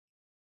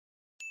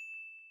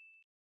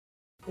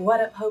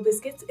What up,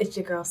 Hobiscuits? It's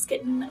your girl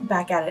Skitten,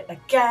 back at it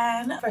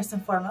again. First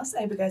and foremost,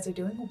 I hope you guys are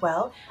doing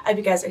well. I hope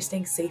you guys are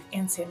staying safe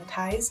and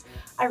sanitized.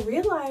 I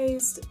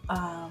realized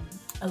a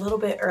little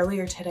bit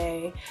earlier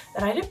today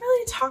that I didn't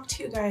really talk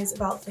to you guys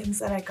about things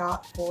that I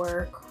got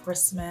for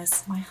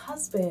Christmas. My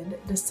husband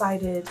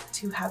decided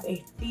to have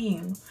a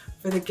theme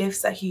for the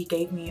gifts that he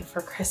gave me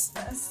for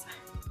Christmas.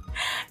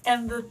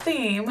 And the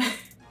theme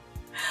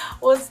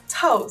was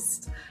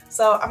toast.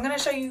 So I'm gonna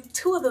show you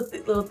two of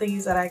the little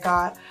things that I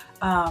got.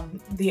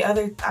 The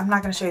other, I'm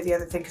not gonna show you the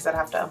other thing because I'd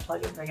have to unplug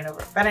it and bring it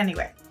over. But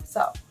anyway,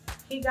 so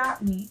he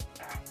got me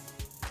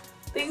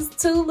these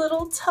two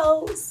little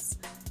toasts,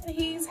 and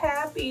he's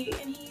happy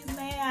and he's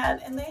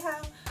mad, and they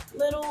have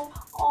little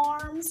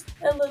arms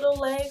and little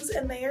legs,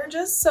 and they are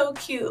just so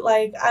cute.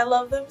 Like, I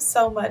love them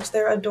so much.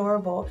 They're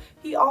adorable.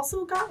 He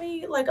also got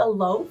me like a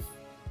loaf.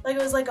 Like,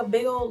 it was like a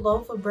big old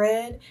loaf of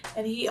bread,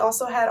 and he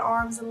also had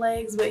arms and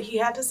legs, but he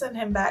had to send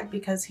him back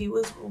because he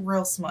was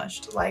real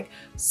smushed, like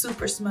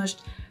super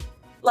smushed.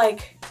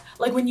 Like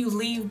when you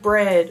leave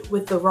bread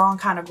with the wrong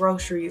kind of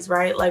groceries,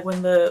 right? Like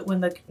when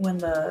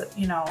the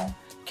you know,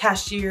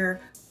 cashier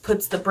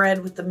puts the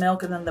bread with the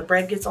milk and then the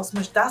bread gets all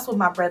smushed. That's what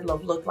my bread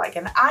loaf looked like,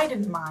 and I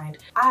didn't mind.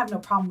 I have no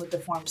problem with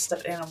deformed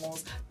stuffed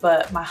animals,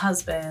 but my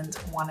husband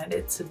wanted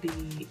it to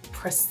be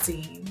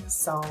pristine.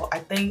 So I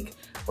think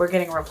we're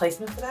getting a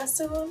replacement for that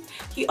soon.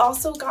 He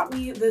also got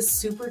me this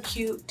super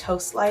cute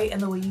toast light,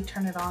 and the way you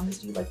turn it on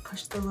is you like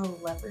push the little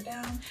lever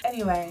down.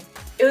 Anyway,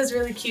 it was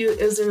really cute.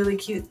 It was a really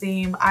cute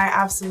theme. I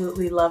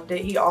absolutely loved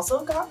it. He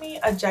also got me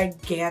a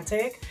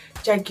gigantic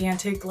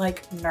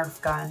like Nerf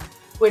gun,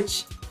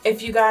 which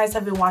if you guys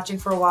have been watching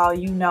for a while,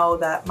 you know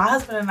that my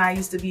husband and I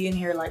used to be in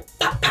here like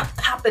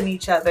popping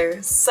each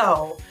other.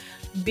 So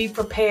be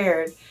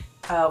prepared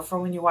for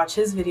when you watch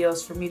his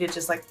videos for me to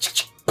just like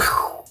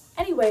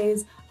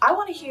anyways, I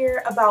want to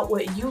hear about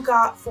what you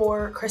got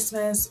for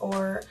Christmas,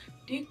 or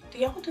do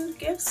y'all do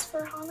gifts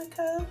for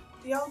Hanukkah?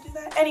 Do y'all do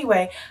that?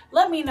 Anyway,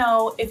 let me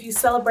know if you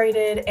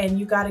celebrated and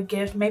you got a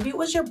gift. Maybe it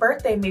was your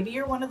birthday. Maybe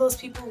you're one of those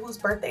people whose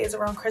birthday is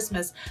around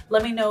Christmas.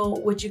 Let me know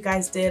what you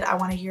guys did. I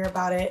want to hear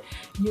about it.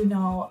 You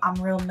know, I'm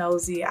real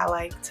nosy. I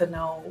like to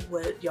know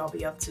what y'all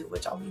be up to,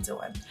 what y'all be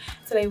doing.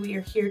 Today we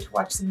are here to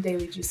watch some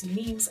daily juicy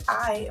memes.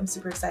 I am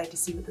super excited to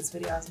see what this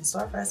video has in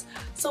store for us.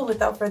 So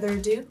without further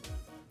ado,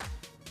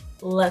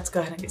 let's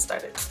go ahead and get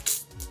started.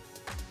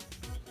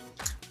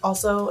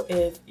 Also,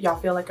 if y'all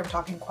feel like I'm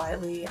talking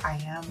quietly,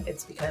 I am.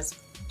 It's because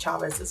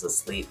Chavez is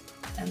asleep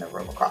in the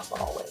room across the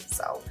hallway,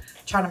 so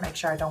trying to make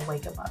sure I don't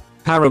wake him up.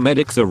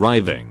 Paramedics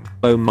arriving.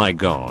 Oh my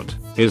god,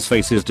 his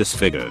face is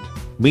disfigured.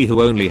 Me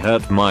who only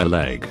hurt my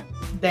leg.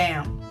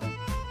 Damn.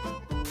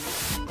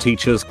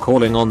 Teachers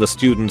calling on the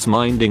students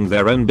minding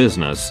their own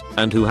business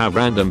and who have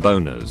random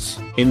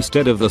boners,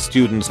 instead of the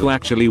students who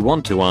actually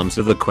want to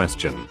answer the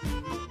question.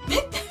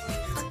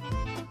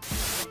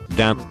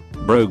 Damn,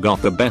 bro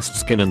got the best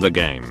skin in the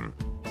game.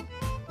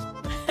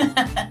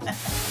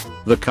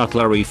 The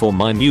cutlery for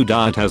my new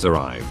diet has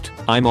arrived.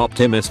 I'm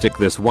optimistic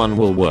this one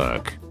will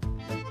work.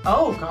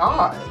 Oh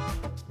god.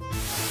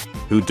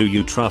 Who do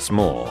you trust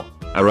more?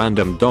 A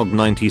random dog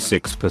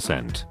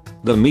 96%.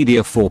 The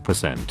media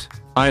 4%.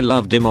 I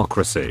love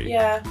democracy.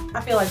 Yeah,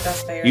 I feel like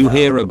that's fair. You though.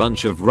 hear a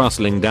bunch of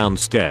rustling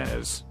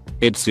downstairs.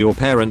 It's your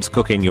parents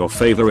cooking your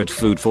favorite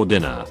food for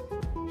dinner.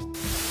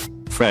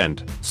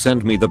 Friend,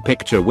 send me the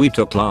picture we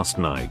took last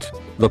night.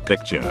 The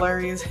picture.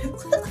 Blurry as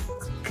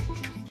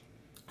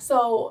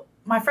So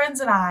my friends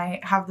and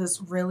I have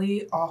this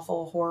really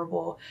awful,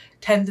 horrible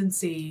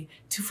tendency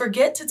to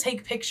forget to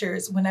take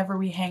pictures whenever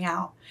we hang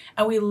out.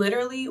 And we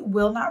literally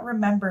will not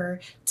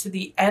remember to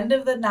the end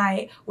of the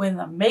night when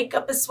the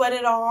makeup is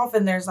sweated off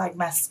and there's like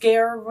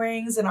mascara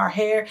rings and our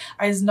hair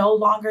is no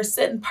longer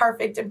sitting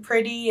perfect and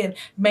pretty, and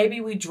maybe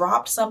we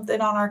dropped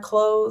something on our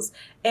clothes.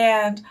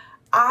 And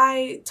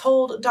I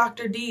told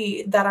Dr.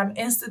 D that I'm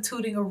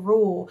instituting a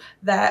rule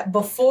that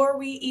before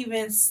we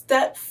even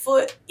step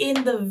foot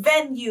in the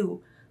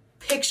venue,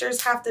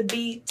 pictures have to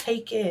be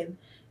taken.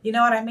 You know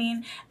what I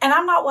mean? And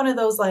I'm not one of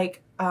those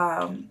like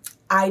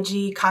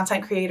IG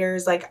content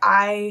creators. Like,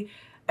 I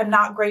am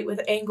not great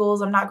with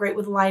angles. I'm not great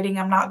with lighting.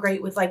 I'm not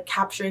great with like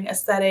capturing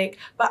aesthetic,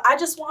 but I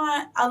just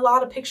want a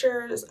lot of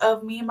pictures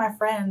of me and my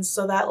friends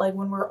so that like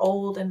when we're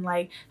old and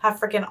like have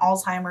freaking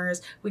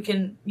Alzheimer's, we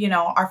can, you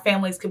know, our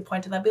families can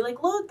point to them and be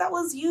like, look, that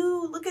was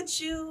you. Look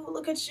at you.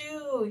 Look at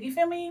you. You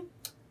feel me?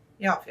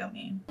 Y'all feel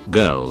me?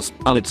 Girls,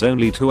 it's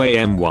only 2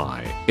 AM.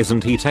 Why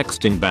isn't he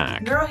texting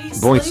back? Girl, he's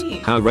Voice,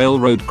 asleep. how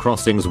railroad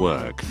crossings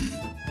work.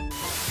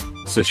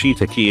 Sushi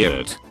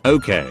takiert.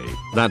 Okay,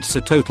 that's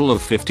a total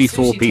of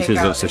 54 Sushi pieces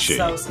of takeout is sushi.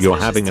 so You're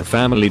suspicious having to a me.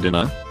 family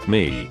dinner?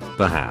 Me,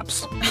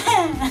 perhaps.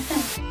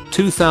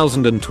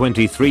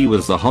 2023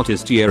 was the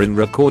hottest year in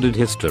recorded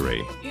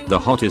history. The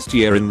hottest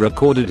year in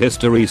recorded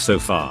history so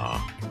far.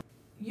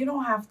 You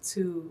don't have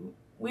to,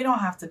 we don't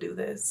have to do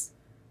this.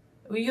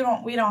 We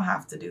don't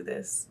have to do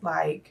this.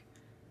 Like,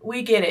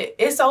 we get it.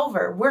 It's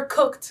over. We're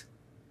cooked.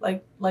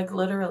 Like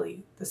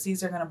literally, the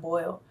seas are gonna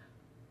boil.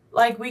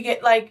 Like, we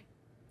get, like,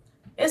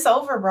 it's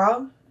over,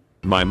 bro.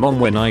 My mom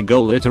when I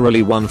go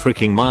literally 1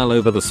 freaking mile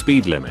over the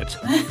speed limit.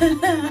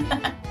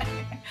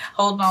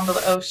 Holding on to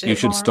the ocean. You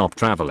should stop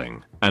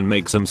traveling and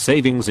make some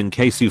savings in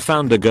case you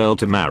found a girl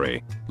to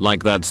marry.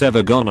 Like that's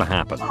ever gonna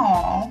happen.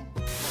 Aww.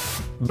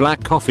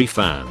 Black coffee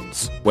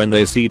fans when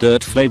they see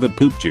dirt flavored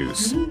poop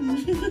juice.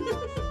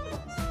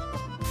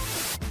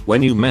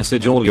 When you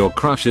message all your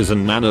crushes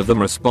and none of them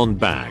respond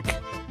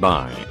back.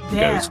 Bye,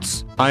 Damn.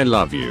 ghosts. I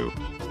love you.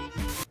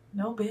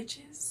 No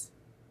bitches.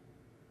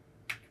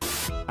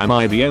 Am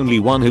I the only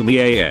one who me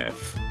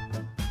AF?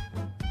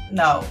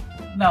 No,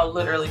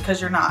 literally,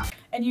 because you're not.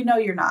 And you know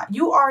you're not.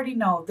 You already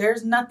know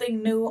there's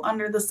nothing new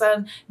under the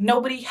sun.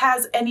 Nobody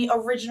has any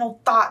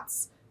original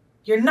thoughts.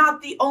 You're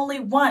not the only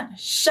one.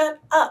 Shut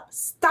up.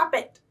 Stop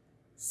it.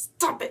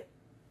 Stop it.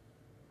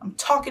 I'm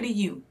talking to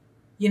you.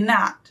 You're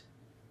not.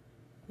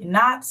 You're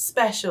not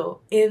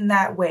special in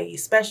that way. You're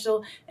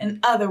special in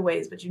other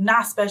ways, but you're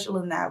not special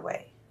in that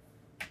way.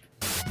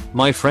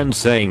 My friend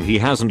saying he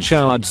hasn't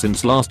showered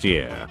since last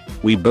year.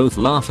 We both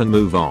laugh and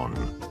move on.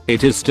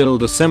 It is still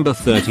December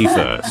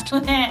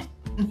 31st.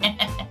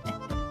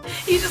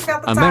 You just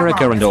got the time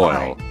America wrong. and It's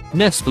oil, fine.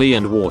 Nestle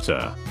and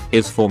water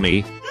is for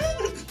me.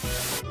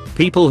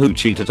 People who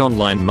cheat at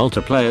online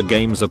multiplayer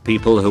games are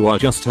people who are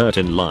just hurt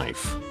in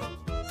life.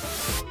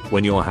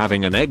 When you're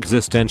having an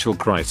existential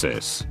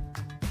crisis.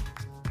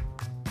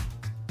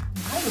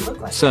 Why do you look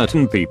like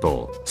Certain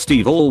people,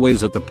 Steve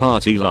always at the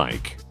party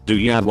like, do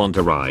ya want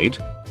to ride?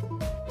 that?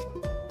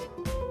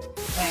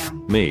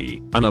 Damn.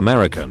 Me, an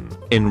American,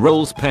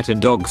 enrolls pet in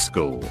dog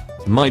school.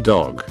 My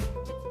dog.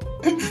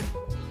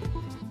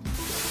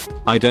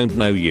 I don't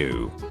know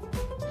you.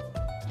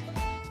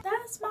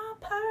 That's my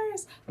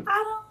purse.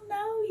 I don't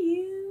know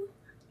you.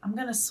 I'm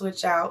gonna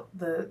switch out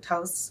the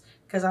toasts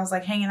because I was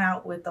like hanging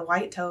out with the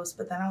white toast,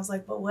 but then I was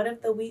like, but what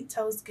if the wheat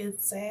toast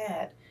gets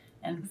sad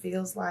and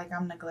feels like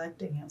I'm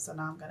neglecting him? So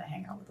now I'm gonna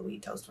hang out with the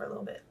wheat toast for a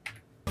little bit.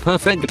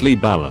 Perfectly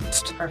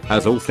balanced,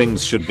 as all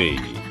things should be.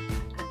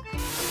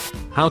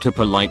 How to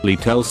politely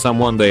tell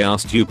someone they are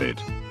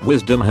stupid.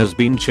 Wisdom has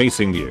been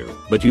chasing you,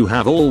 but you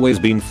have always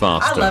been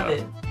faster. I love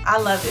it. I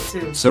love it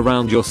too.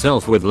 Surround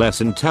yourself with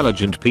less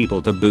intelligent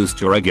people to boost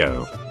your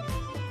ego.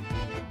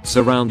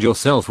 Surround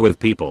yourself with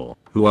people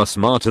who are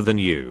smarter than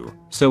you,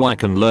 so I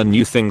can learn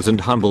new things and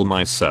humble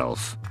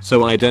myself,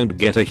 so I don't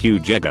get a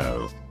huge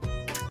ego.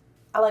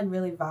 I like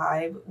really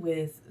vibe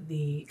with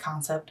the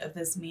concept of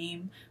this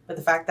meme, but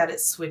the fact that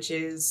it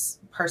switches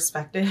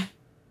perspective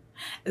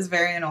is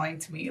very annoying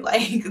to me.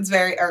 Like, it's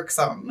very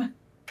irksome.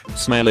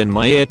 Smell in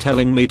my ear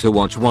telling me to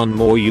watch one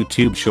more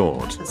YouTube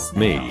short. The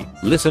snail. Me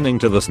listening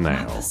to the Not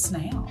snail. the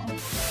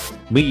snail.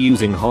 Me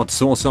using hot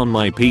sauce on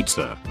my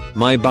pizza.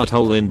 My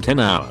butthole in 10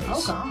 hours.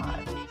 Oh God.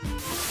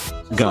 Just a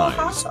little hot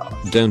Guys,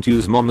 sauce. don't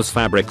use mom's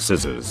fabric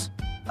scissors.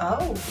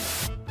 Oh.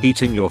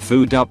 Heating your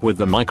food up with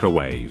the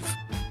microwave.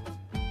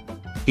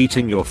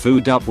 Heating your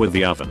food up with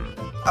the oven.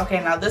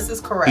 Okay, now this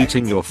is correct.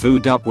 Heating your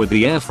food up with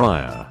the air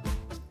fryer.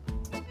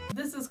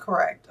 This is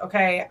correct.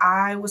 Okay,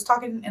 I was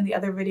talking in the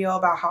other video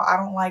about how I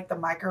don't like the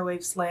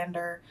microwave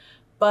slander,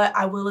 but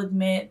I will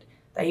admit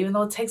that even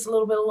though it takes a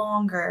little bit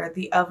longer,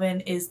 the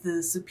oven is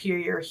the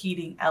superior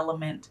heating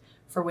element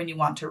for when you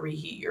want to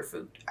reheat your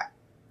food.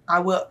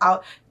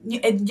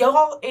 And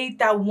y'all ate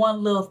that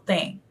one little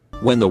thing.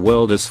 When the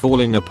world is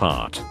falling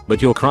apart,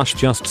 but your crush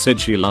just said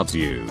she loves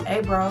you.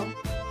 Hey bro,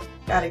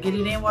 gotta get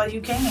it in while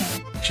you can.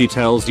 She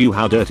tells you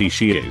how dirty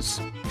she is.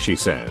 She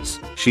says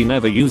she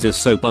never uses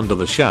soap under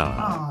the shower.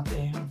 Oh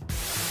damn.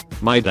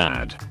 My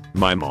dad,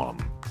 my mom,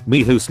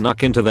 me who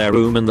snuck into their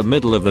room in the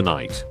middle of the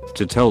night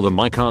to tell them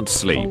I can't Well,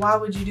 sleep. why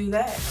would you do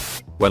that?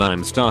 When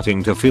I'm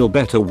starting to feel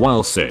better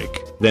while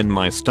sick, then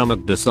my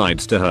stomach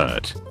decides to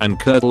hurt and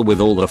curdle with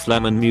all the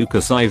phlegm and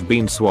mucus I've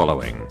been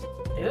swallowing.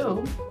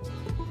 Ew.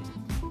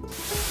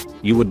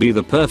 You would be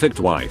the perfect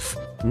wife.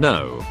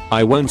 No,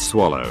 I won't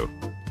swallow.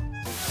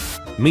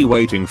 Me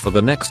waiting for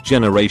the next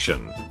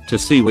generation to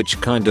see which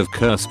kind of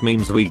cursed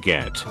memes we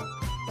get.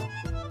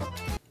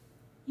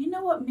 You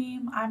know what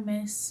meme I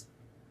miss?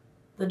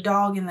 The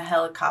dog in the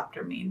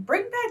helicopter meme.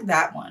 Bring back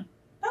that one.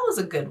 That was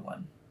a good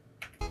one.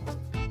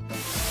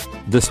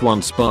 This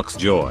one sparks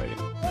joy.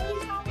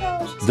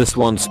 This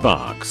one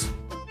sparks.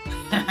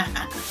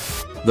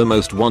 The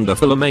most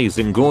wonderful,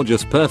 amazing,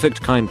 gorgeous,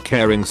 perfect, kind,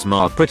 caring,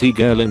 smart, pretty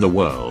girl in the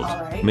world.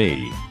 Alright.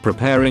 Me,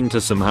 preparing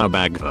to somehow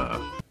bag her.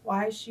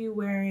 Why is she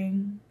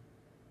wearing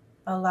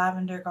a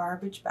lavender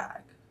garbage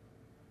bag?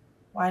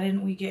 Why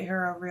didn't we get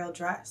her a real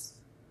dress?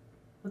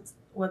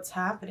 What's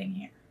happening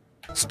here?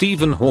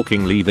 Stephen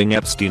Hawking leaving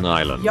Epstein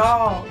Island.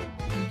 Y'all,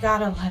 you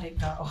gotta let it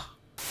go.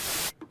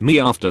 Me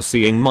after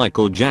seeing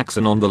Michael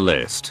Jackson on the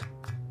list.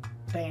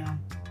 Damn.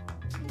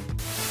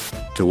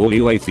 To all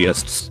you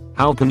atheists,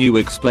 how can you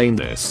explain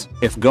this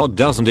if God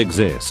doesn't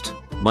exist?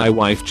 My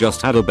wife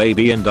just had a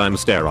baby and I'm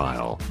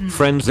sterile.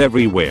 Friends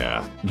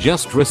everywhere.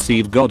 Just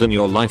receive God in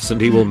your lives and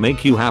he will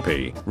make you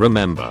happy.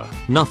 Remember,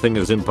 nothing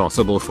is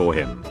impossible for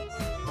him.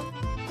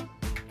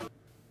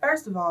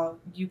 First of all,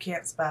 you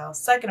can't spell.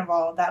 Second of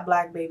all, that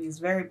black baby is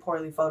very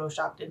poorly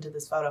photoshopped into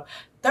this photo.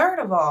 Third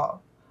of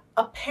all,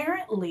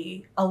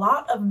 apparently a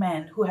lot of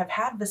men who have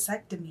had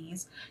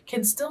vasectomies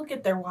can still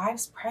get their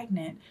wives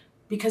pregnant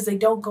because they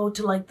don't go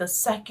to like the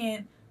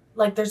second,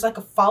 like there's like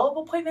a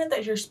follow-up appointment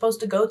that you're supposed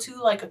to go to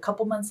like a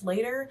couple months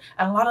later,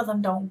 and a lot of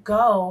them don't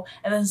go,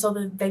 and then so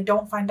that they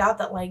don't find out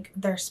that like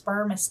their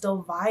sperm is still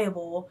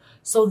viable,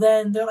 so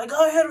then they're like,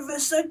 oh, I had a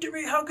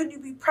vasectomy, how can you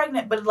be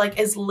pregnant? But like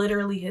it's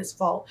literally his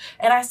fault.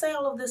 And I say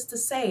all of this to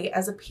say,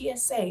 as a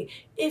PSA,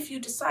 if you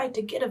decide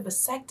to get a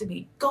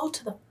vasectomy, go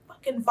to the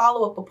fucking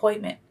follow-up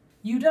appointment.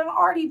 You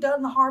already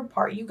done the hard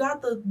part. You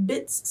got the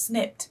bits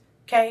snipped,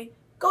 okay?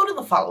 Go to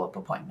the follow-up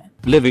appointment.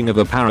 Living of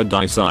a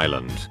Paradise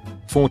Island.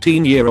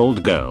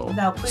 14-year-old girl.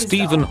 No, please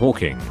Stephen don't.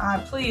 Hawking.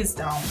 Please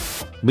don't.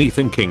 Me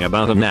thinking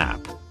about a nap.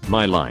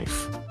 My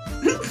life.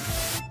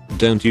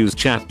 Don't use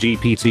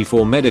ChatGPT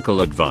for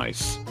medical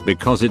advice,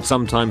 because it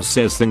sometimes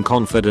says things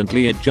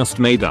confidently it just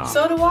made up.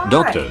 So do I.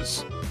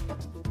 Doctors.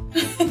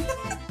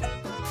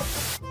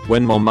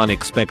 When mom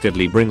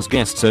unexpectedly brings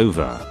guests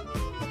over.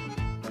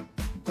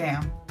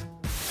 Damn.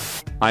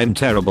 I'm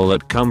terrible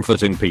at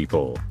comforting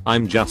people.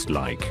 I'm just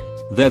like,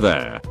 they're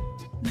there.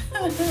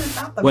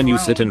 When you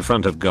sit in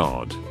front of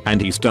God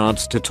and he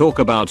starts to talk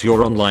about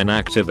your online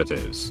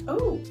activities.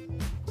 Ooh.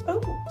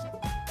 Ooh.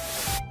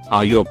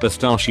 Are your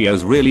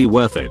pistachios really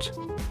worth it?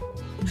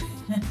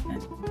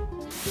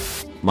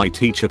 My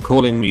teacher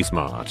calling me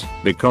smart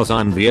because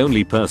I'm the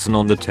only person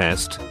on the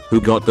test who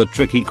got the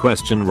tricky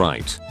question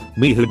right.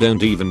 Me who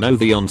don't even know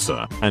the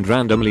answer and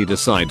randomly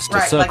decides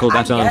to circle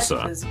like, that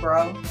answer. This,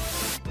 bro.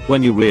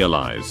 When you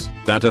realize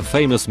that a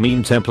famous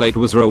meme template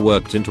was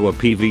reworked into a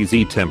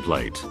PVZ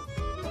template.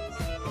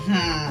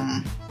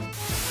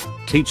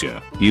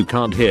 Teacher, you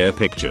can't hear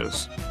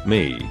pictures.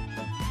 Me.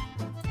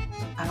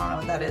 I don't know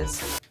what that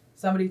is.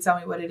 Somebody tell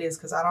me what it is,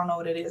 because I don't know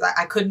what it is.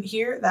 I couldn't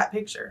hear that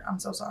picture. I'm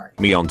so sorry.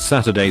 Me on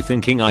Saturday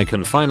thinking I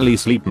can finally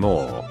sleep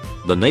more.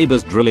 The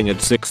neighbors drilling at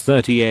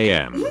 6:30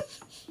 a.m.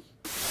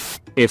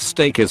 If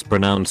steak is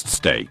pronounced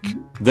steak,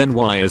 then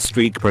why is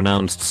streak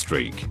pronounced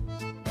streak?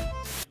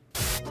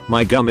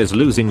 My gum is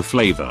losing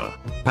flavor.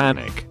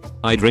 Panic.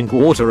 I drink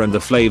water and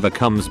the flavor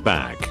comes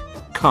back.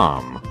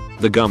 Calm.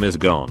 The gum is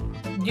gone.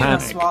 You done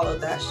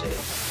swallowed that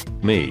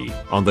shit. Me,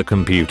 on the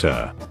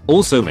computer.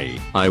 Also me,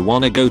 I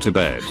wanna go to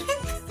bed.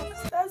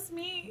 That's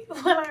me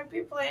when I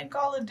be playing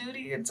Call of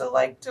Duty until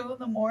like 2 in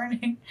the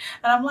morning.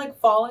 And I'm like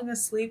falling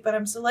asleep and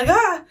I'm still like,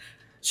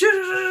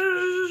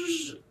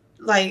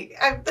 like,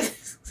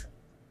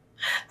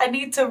 I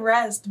need to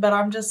rest, but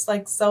I'm just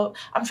like,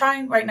 I'm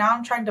trying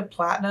to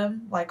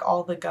platinum like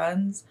all the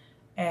guns,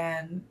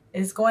 and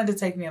it's going to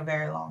take me a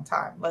very long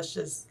time. Let's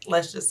just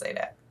say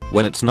that.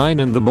 When it's 9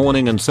 in the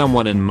morning and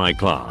someone in my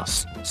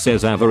class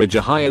says average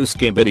Ohio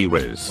skibbity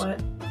riz.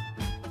 What?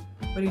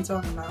 What are you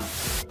talking about?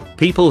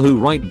 People who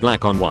write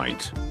black on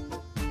white.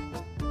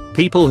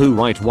 People who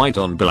write white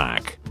on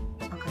black.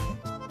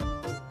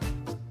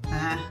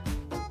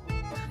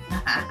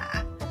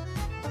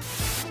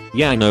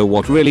 Yeah, I know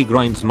what really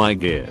grinds my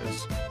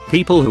gears.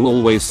 People who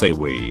always say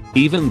we,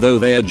 even though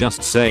they are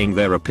just saying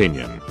their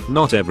opinion,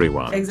 not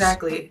everyone.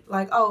 Exactly.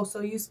 Like, oh,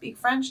 so you speak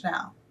French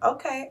now.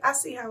 Okay, I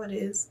see how it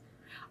is.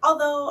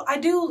 Although, I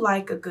do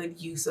like a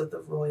good use of the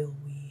royal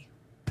we.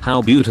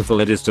 How beautiful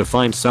it is to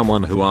find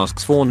someone who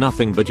asks for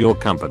nothing but your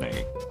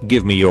company.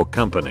 Give me your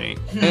company.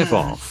 F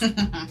off.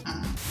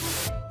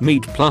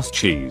 Meat plus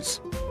cheese.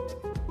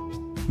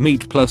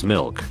 Meat plus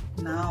milk.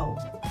 No.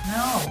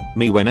 No.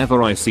 Me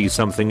whenever I see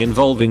something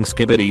involving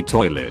skibbity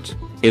toilet.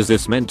 Is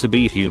this meant to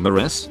be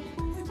humorous?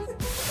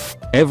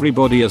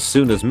 Everybody as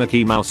soon as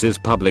Mickey Mouse is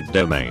public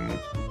domain.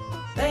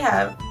 They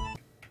have,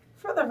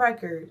 for the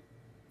record,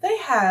 they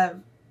have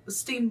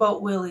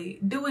Steamboat Willie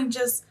doing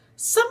just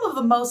some of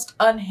the most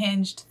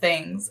unhinged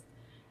things.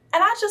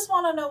 And I just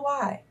want to know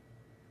why.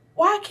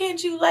 Why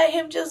can't you let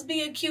him just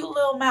be a cute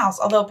little mouse?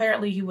 Although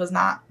apparently he was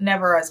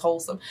never as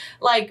wholesome.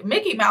 Like,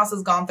 Mickey Mouse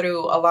has gone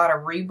through a lot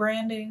of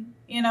rebranding,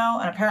 you know,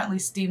 and apparently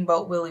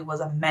Steamboat Willie was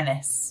a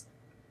menace.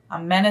 A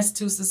menace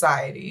to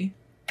society.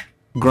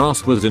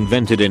 Grass was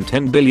invented in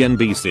 10 billion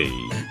BC.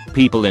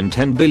 People in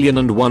 10 billion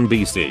and 1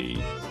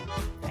 BC.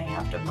 They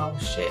have to mow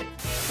shit.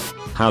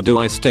 How do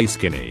I stay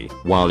skinny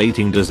while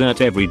eating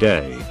dessert every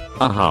day?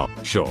 Aha,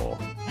 sure.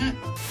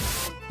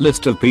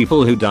 List of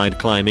people who died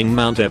climbing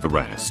Mount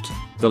Everest.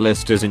 The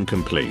list is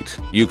incomplete.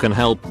 You can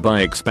help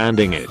by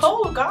expanding it.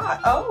 Oh god,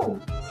 oh.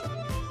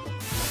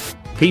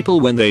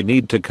 People when they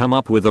need to come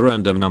up with a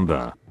random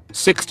number.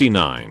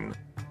 69.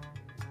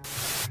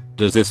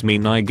 Does this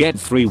mean I get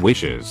 3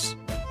 wishes?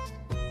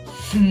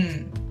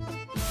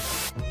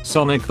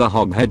 Sonic the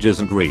Hog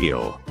isn't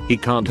real. He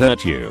can't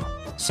hurt you.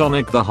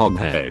 Sonic the Hog.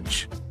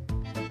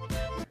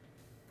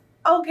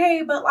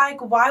 Okay, but like,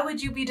 why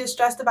would you be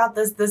distressed about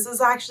this? This is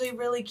actually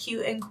really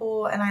cute and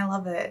cool, and I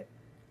love it.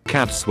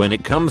 Cats when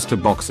it comes to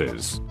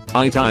boxes.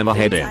 I tie my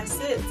head in.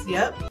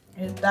 Yep.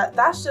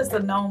 That's just a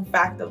known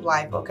fact of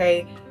life,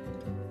 okay?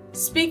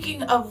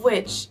 Speaking of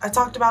which, I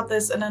talked about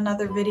this in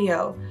another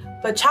video,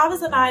 but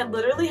Chavez and I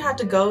literally had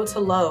to go to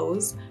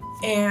Lowe's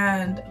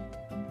and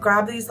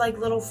grab these like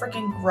little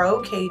freaking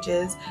grow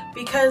cages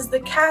because the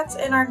cats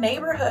in our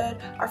neighborhood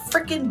are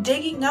freaking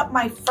digging up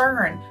my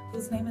fern,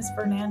 whose name is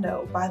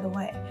Fernando, by the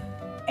way.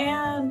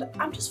 And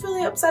I'm just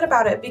really upset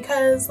about it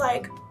because,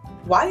 like,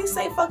 why do you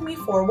say fuck me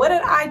for? What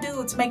did I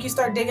do to make you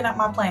start digging up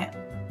my plant?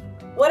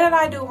 What did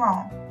I do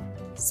wrong?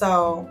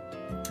 So,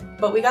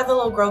 but we got the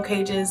little grow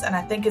cages and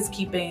I think it's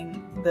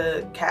keeping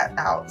the cat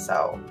out.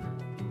 So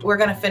we're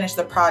gonna finish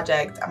the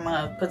project. I'm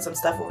gonna put some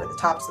stuff over the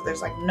top so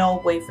there's like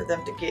no way for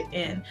them to get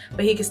in,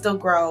 but he can still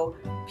grow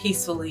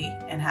peacefully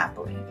and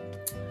happily.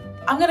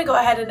 I'm gonna go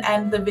ahead and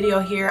end the video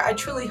here. I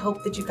truly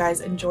hope that you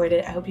guys enjoyed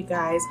it. I hope you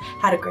guys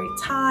had a great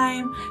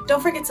time.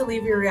 Don't forget to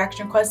leave your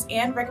reaction requests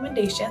and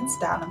recommendations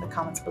down in the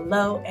comments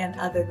below. And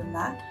other than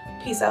that,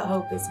 peace out,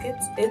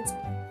 Hobiscuits. It's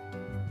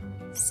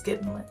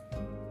Skittenlit.